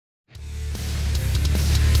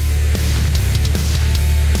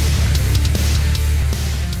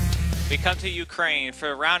come to Ukraine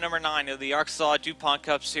for round number 9 of the ARCSOA DuPont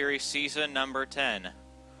Cup Series season number 10.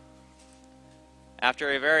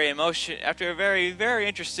 After a very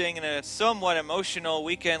interesting and a somewhat emotional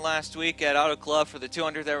weekend last week at Auto Club for the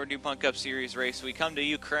 200th ever DuPont Cup Series race, we come to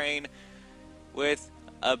Ukraine with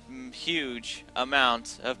a huge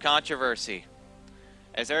amount of controversy.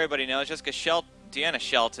 As everybody knows, Deanna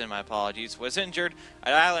Shelton, my apologies, was injured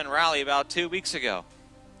at Island Rally about 2 weeks ago.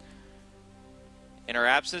 In her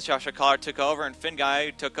absence, Joshua Collard took over and Finn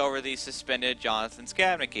Guy took over the suspended Jonathan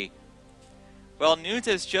Skabnicki. Well, news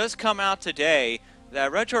has just come out today that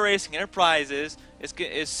Retro Racing Enterprises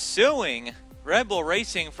is suing Red Bull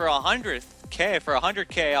Racing for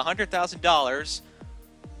 $100,000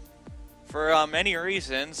 for many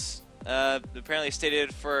reasons. Apparently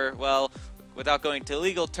stated for, well, without going to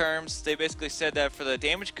legal terms, they basically said that for the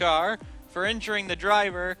damaged car, for injuring the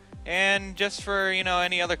driver, and just for,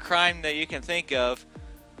 any other crime that you can think of.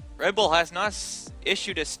 Red Bull has not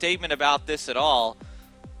issued a statement about this at all,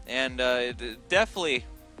 and definitely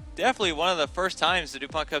one of the first times the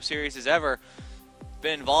DuPont Cup Series has ever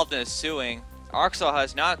been involved in a suing. ARCSOA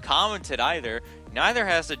has not commented either. Neither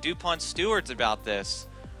has the DuPont stewards about this.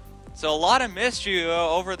 So a lot of mystery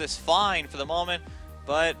over this fine for the moment,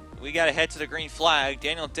 but we got to head to the green flag.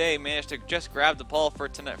 Daniel Day managed to just grab the pole for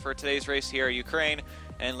today's race here at Ukraine,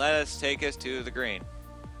 and let us take us to the green.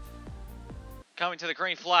 Coming to the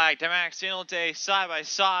green flag, Demax, Daniel Day side by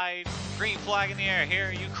side. Green flag in the air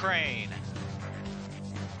here at Ukraine.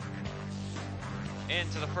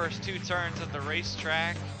 Into the first 2 turns of the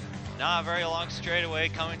racetrack. Not a very long straightaway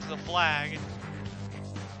coming to the flag.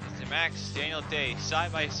 It's Demax, Daniel Day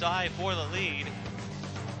side by side for the lead.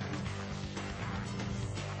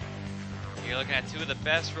 You're looking at 2 of the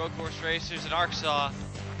best road course racers at ARCSOA.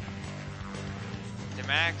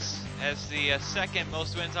 Demax has the second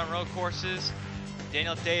most wins on road courses.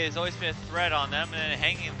 Daniel Day has always been a threat on them, and then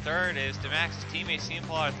hanging in third is Demax's teammate Ian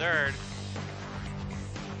Pollard third,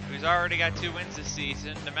 who's already got 2 wins this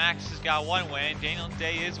season. Demax has got 1 win. Daniel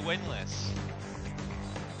Day is winless.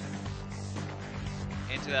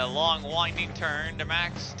 Into that long winding turn,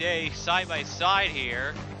 Demax, Day side by side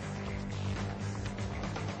here.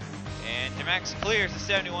 And Demax clears the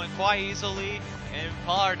 71 quite easily, and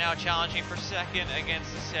Pollard now challenging for second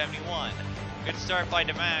against the 71. Good start by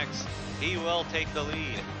Demax. He will take the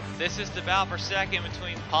lead. This is the battle for second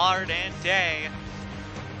between Pollard and Day.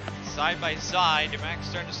 Side by side, Demax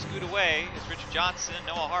starting to scoot away. It's Richard Johnson,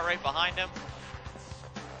 Noah Hart right behind him.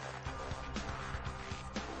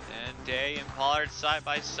 And Day and Pollard side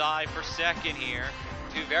by side for second here.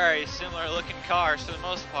 2 very similar looking cars for the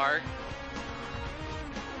most part.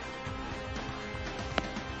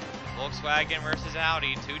 Volkswagen versus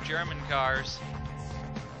Audi, 2 German cars.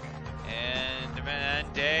 And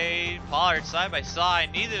Day, Pollard side by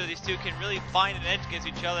side. Neither of these 2 can really find an edge against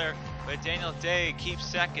each other, but Daniel Day keeps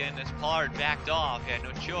second as Pollard backed off. He had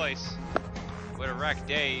no choice. Would have wrecked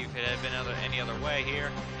Day if it had been any other way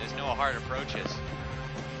here as Noah Hart approaches.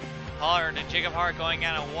 Pollard and Jacob Hart going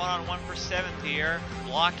at a 1-on-1 for 7th here.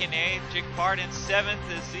 Block in 8th, Jacob Hart in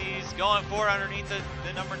 7th as he's going for underneath the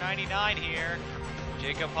number 99 here.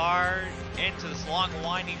 Jacob Hart into this long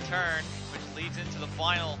winding turn, which leads into the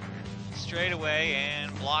final straightaway,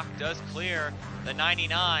 and Block does clear the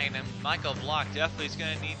 99, and Michael Block definitely is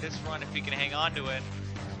going to need this run if he can hang on to it.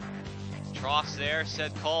 Tross there,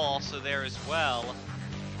 Seth Cole also there as well.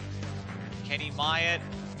 Kenny Myatt,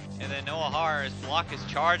 and then Noah Hart as Block is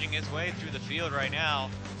charging his way through the field right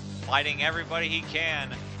now, fighting everybody he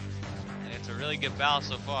can. It's a really good battle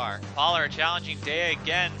so far. Pollard challenging Day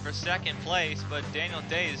again for second place, but Daniel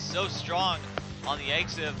Day is so strong on the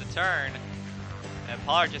exit of the turn, and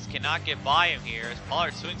Pollard just cannot get by him here as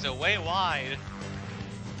Pollard swings it way wide.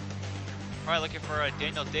 Probably looking for a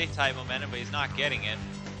Daniel Day type momentum, but he's not getting it.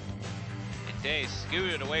 And Day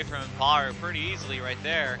scooted away from Pollard pretty easily right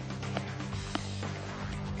there.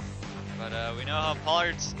 But we know how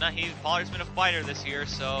Pollard's been a fighter this year,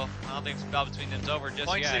 so I don't think the battle between them's over just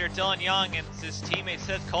Points yet. leader Dylan Young and his teammate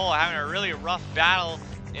Seth Cole having a really rough battle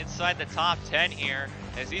inside the top 10 here,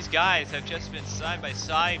 as these guys have just been side by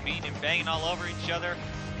side, beating and banging all over each other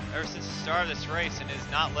ever since the start of this race, and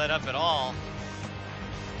has not let up at all.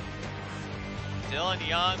 Dylan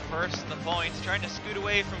Young first in the points, trying to scoot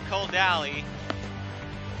away from Cole Daly,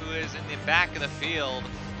 who is in the back of the field.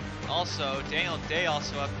 Also, Daniel Day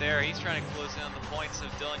also up there. He's trying to close in on the points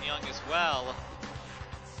of Dylan Young as well.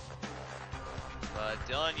 But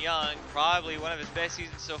Dylan Young, probably one of his best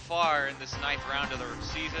seasons so far in this 9th round of the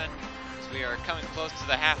season, as we are coming close to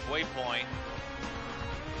the halfway point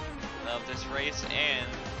of this race and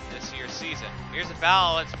this year's season. Here's a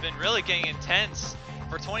battle that's been really getting intense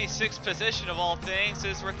for 26th position of all things,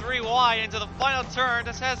 as we're 3 wide into the final turn.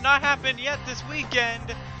 This has not happened yet this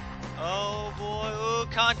weekend. Oh boy, ooh,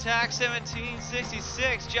 contact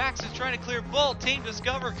 1766. Jackson's trying to clear both Team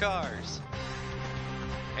Discover cars.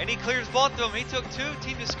 And he clears both of them. He took 2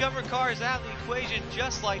 Team Discover cars out of the equation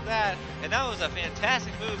just like that. And that was a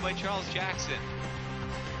fantastic move by Charles Jackson.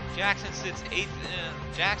 Jackson sits 8th.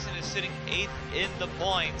 Jackson is sitting 8th in the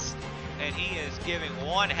points. And he is giving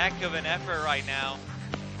one heck of an effort right now,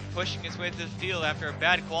 pushing his way through the field after a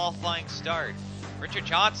bad qualifying start. Richard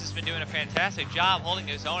Johnson's been doing a fantastic job holding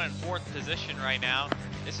his own in 4th position right now.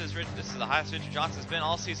 This is the highest Richard Johnson's been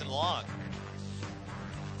all season long.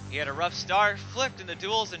 He had a rough start, flipped in the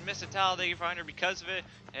duels, and missed a Talladega 500 because of it.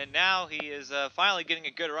 And now he is finally getting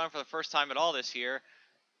a good run for the first time at all this year.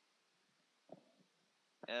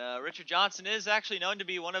 Richard Johnson is actually known to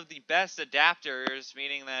be one of the best adapters,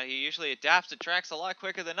 meaning that he usually adapts to tracks a lot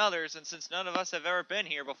quicker than others. And since none of us have ever been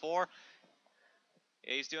here before,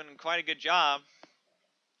 he's doing quite a good job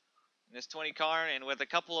in this 20 car. And with a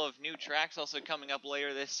couple of new tracks also coming up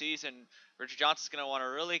later this season, Richard Johnson's going to want to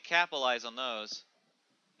really capitalize on those.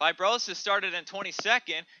 Fibrosis started in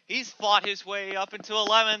 22nd. He's fought his way up into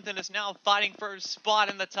 11th and is now fighting for his spot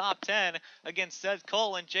in the top 10 against Seth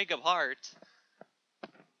Cole and Jacob Hart.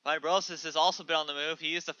 Fibrosis has also been on the move.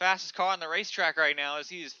 He is the fastest car on the racetrack right now as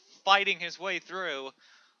he is fighting his way through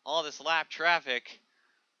all this lap traffic.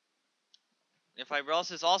 And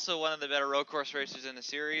Fibrosis is also one of the better road course racers in the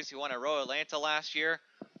series. He won at Road Atlanta last year.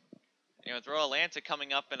 And with Road Atlanta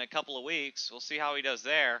coming up in a couple of weeks, we'll see how he does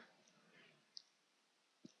there.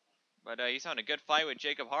 But he's having a good fight with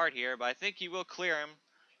Jacob Hart here, but I think he will clear him.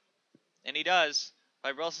 And he does.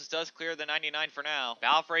 Fibrosis does clear the 99 for now.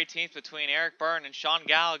 Battle for 18th between Eric Byrne and Sean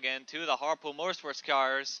Galligan, 2 of the Harpool Motorsports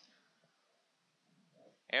cars.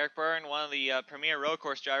 Eric Byrne, one of the premier road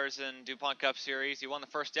course drivers in DuPont Cup Series. He won the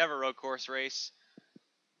first ever road course race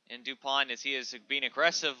in DuPont as he is being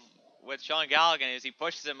aggressive with Sean Galligan as he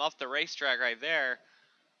pushes him off the racetrack right there.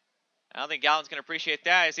 I don't think Galligan's going to appreciate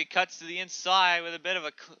that as he cuts to the inside with a bit of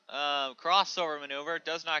a crossover maneuver.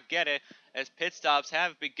 Does not get it as pit stops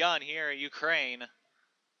have begun here in Ukraine.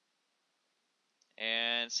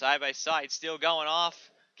 And side by side still going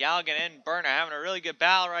off. Galligan and Byrne are having a really good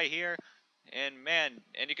battle right here. And man,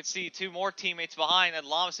 and you can see 2 more teammates behind, and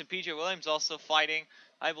Lamas and PJ Williams also fighting.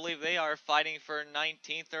 I believe they are fighting for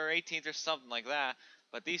 19th or 18th or something like that.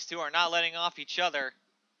 But these 2 are not letting off each other.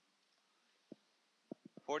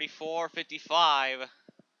 44-55.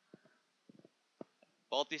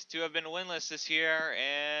 Both these 2 have been winless this year,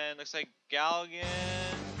 and looks like Galligan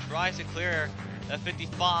tries to clear that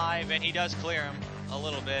 55, and he does clear him a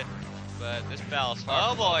little bit, but this battle's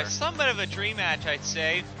far from over. Some bit of a dream match, I'd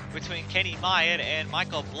say, between Kenny Myatt and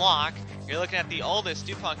Michael Block. You're looking at the oldest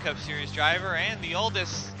DuPont Cup Series driver and the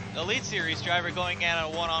oldest Elite Series driver going at a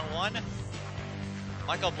one-on-one.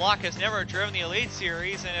 Michael Block has never driven the Elite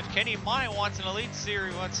Series, and if Kenny Myatt wants an Elite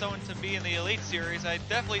Series, wants someone to be in the Elite Series, I'd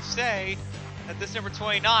definitely say that this number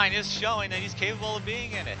 29 is showing that he's capable of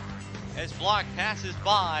being in it. As Block passes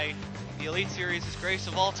by the Elite Series' greatest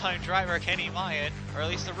of all-time driver, Kenny Myatt, or at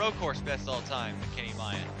least the road course best all-time, Kenny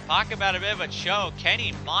Myatt. Talk about a bit of a choke.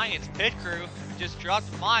 Kenny Myatt's pit crew just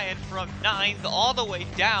dropped Myatt from 9th all the way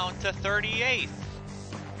down to 38th.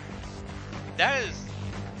 That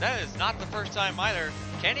is not the first time either.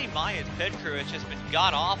 Kenny Myatt's pit crew has just been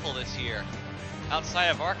god-awful this year, outside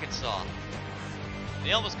of Arkansas.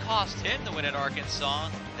 They almost cost him the win at Arkansas.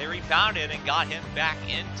 They rebounded and got him back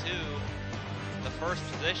into the first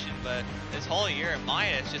position, but this whole year,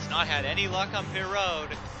 Myatt has just not had any luck on pit road.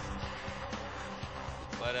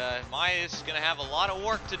 But Myatt is going to have a lot of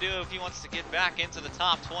work to do if he wants to get back into the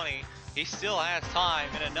top 20. He still has time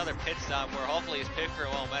in another pit stop where hopefully his pit crew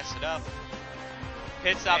won't mess it up.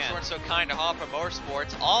 Pit stops weren't so kind to Harpool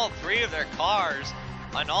Motorsports. All 3 of their cars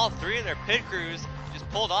and all 3 of their pit crews just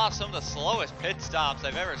pulled off some of the slowest pit stops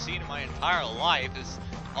I've ever seen in my entire life. As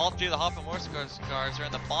all 3 of the Harpool Motorsports cars are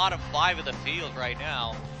in the bottom 5 of the field right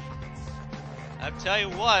now. I'll tell you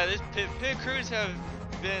what, this pit crews have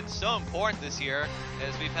been so important this year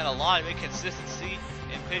as we've had a lot of inconsistency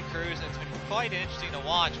in pit crews, and it's been quite interesting to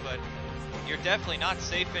watch, but you're definitely not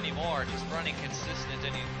safe anymore just running consistent,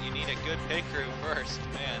 and you need a good pit crew first,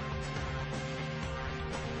 man.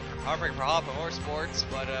 Heartbreak for Harpool Motorsports,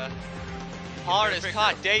 but Pollard has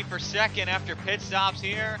caught Dave for second after pit stops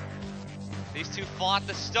here. These 2 fought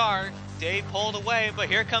the start. Dave pulled away, but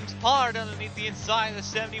here comes Pollard underneath the inside of the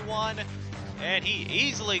 71, and he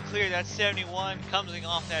easily cleared that 71 coming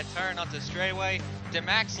off that turn onto the straightaway.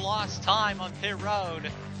 DeMax lost time on pit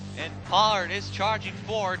road, and Pollard is charging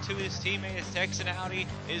forward to his teammate as Texan Audi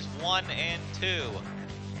is 1 and 2.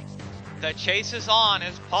 The chase is on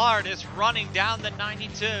as Pollard is running down the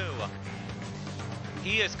 92.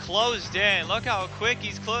 He is closed in. Look how quick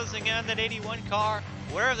he's closing in on that 81 car.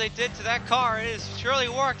 Whatever they did to that car, it has surely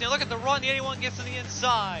worked. And look at the run, the 81 gets to the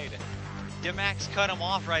inside. DeMax cut him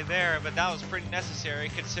off right there, but that was pretty necessary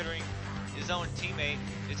considering his own teammate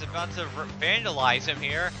is about to vandalize him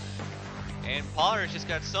here. And Pollard's just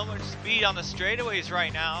got so much speed on the straightaways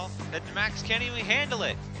right now that DeMax can't even handle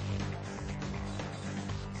it.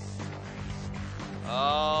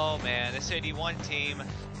 Oh man, this 81 team,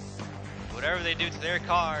 whatever they do to their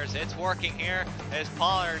cars, it's working here as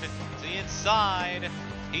Pollard to the inside.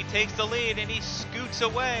 He takes the lead and he scoots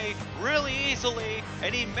away really easily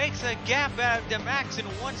and he makes a gap out of DeMax in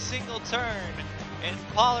one single turn. And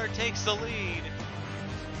Pollard takes the lead.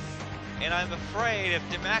 And I'm afraid if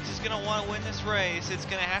DeMax is going to want to win this race, it's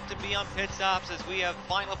going to have to be on pit stops as we have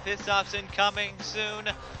final pit stops incoming soon.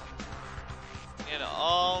 And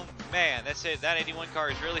oh man, that's it. That 81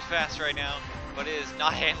 car is really fast right now, but it is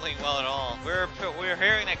not handling well at all. We're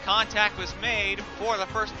hearing that contact was made before the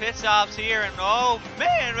first pit stops here, and oh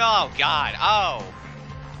man, oh god, oh.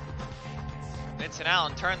 Vincent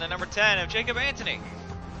Allen turned the number 10 of Jacob Anthony.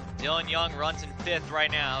 Dylan Young runs in 5th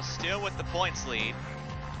right now, still with the points lead.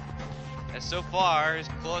 And so far, as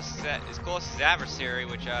close as his adversary,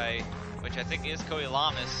 which I think is Cody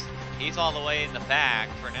Lamas. He's all the way in the back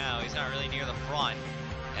for now. He's not really near the front.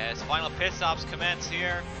 As final pit stops commence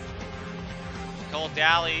here, Cole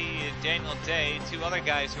Daly and Daniel Day, 2 other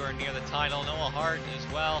guys who are near the title. Noah Hart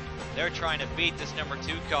as well. They're trying to beat this number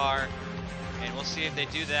 2 car. And we'll see if they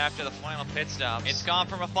do that after the final pit stops. It's gone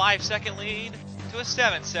from a 5-second lead to a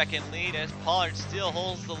 7-second lead as Pollard still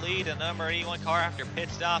holds the lead in the number 81 car after pit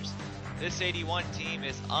stops. This 81 team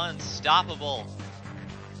is unstoppable.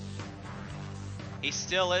 He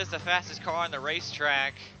still is the fastest car on the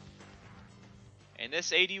racetrack. And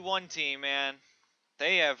this 81 team, man,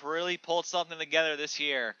 they have really pulled something together this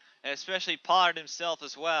year. And especially Pollard himself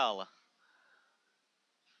as well.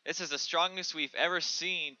 This is the strongest we've ever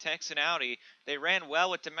seen Texan Audi. They ran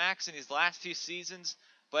well with DeMax in these last few seasons,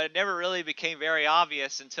 but it never really became very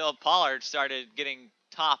obvious until Pollard started getting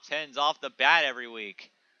top 10s off the bat every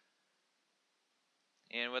week.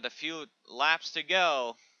 And with a few laps to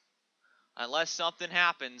go, unless something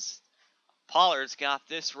happens, Pollard's got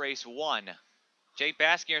this race won. Jake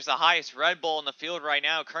Baskier is the highest Red Bull in the field right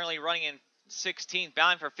now, currently running in 16th,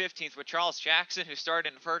 bound for 15th with Charles Jackson, who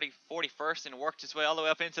started in 41st and worked his way all the way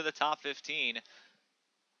up into the top 15.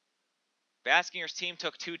 Baskier's team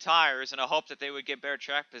took 2 tires in a hope that they would get better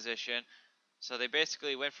track position. So they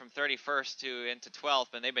basically went from 31st into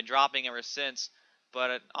 12th, and they've been dropping ever since.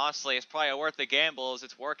 But honestly, it's probably worth the gamble as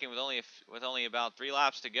it's working with only about 3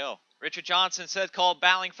 laps to go. Richard Johnson said call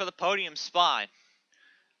battling for the podium spot.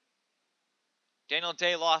 Daniel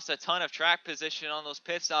Day lost a ton of track position on those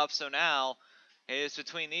pit stops, so now it is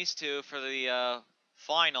between these two for the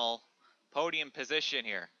final podium position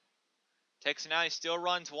here. Texan Audi still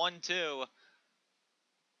runs 1-2.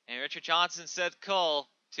 And Richard Johnson said call.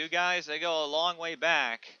 2 guys, they go a long way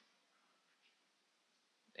back.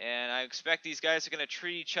 And I expect these guys are going to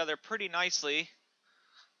treat each other pretty nicely.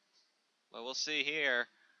 But we'll see here.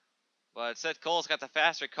 But Seth Cole's got the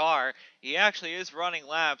faster car. He actually is running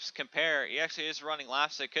laps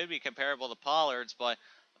that could be comparable to Pollard's, but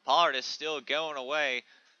Pollard is still going away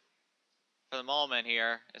for the moment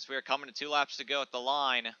here as we are coming to 2 laps to go at the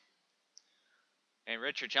line. And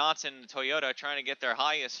Richard Johnson and Toyota trying to get their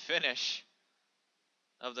highest finish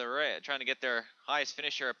of the race, trying to get their highest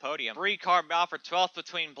finisher at podium. 3-car battle for 12th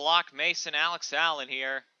between Block, Mason, Alex Allen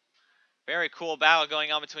here. Very cool battle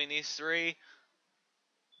going on between these 3.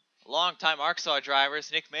 Longtime ARCSOA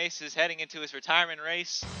drivers. Nick Mace is heading into his retirement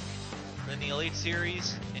race in the Elite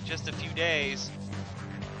Series in just a few days.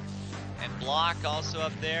 And Block also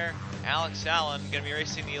up there. Alex Allen going to be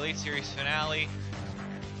racing the Elite Series finale.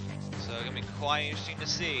 So it's going to be quite interesting to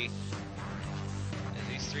see as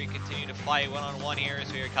these 3 continue to fight one-on-one here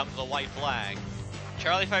as we come to the white flag.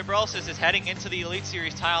 Charlie Fibrosis is heading into the Elite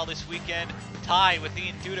Series title this weekend, tied with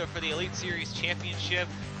Ian Duda for the Elite Series championship.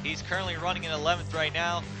 He's currently running in 11th right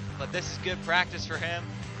now, but this is good practice for him.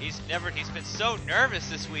 He's been so nervous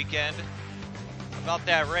this weekend about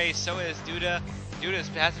that race. So is Duda. Duda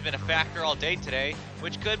hasn't been a factor all day today,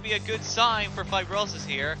 which could be a good sign for Fibrosis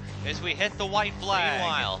here as we hit the white flag.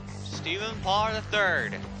 Meanwhile, Stephen Pollard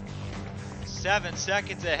III, 7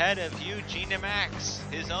 seconds ahead of Eugene DeMax,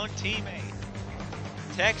 his own teammate.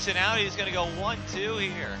 Texan Audi is going to go 1-2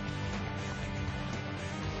 here.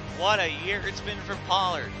 What a year it's been for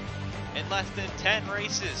Pollard. In less than 10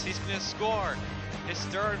 races, he's going to score his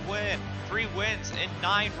 3rd win. 3 wins in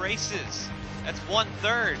 9 races. That's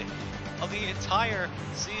 1/3. of the entire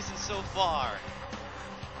season so far.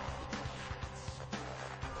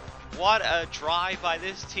 What a drive by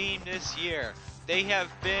this team this year. They have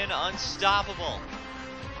been unstoppable.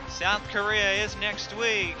 South Korea is next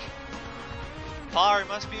week. Pollard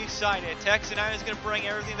must be excited. Texas A&M is going to bring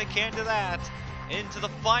everything they can to that. Into the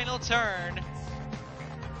final turn.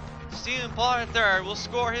 Stephen Pollard III will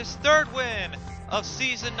score his third win of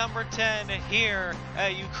season number 10 here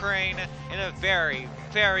at Ukraine in a very,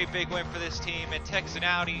 very big win for this team. And Texan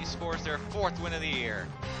Audi scores their fourth win of the year.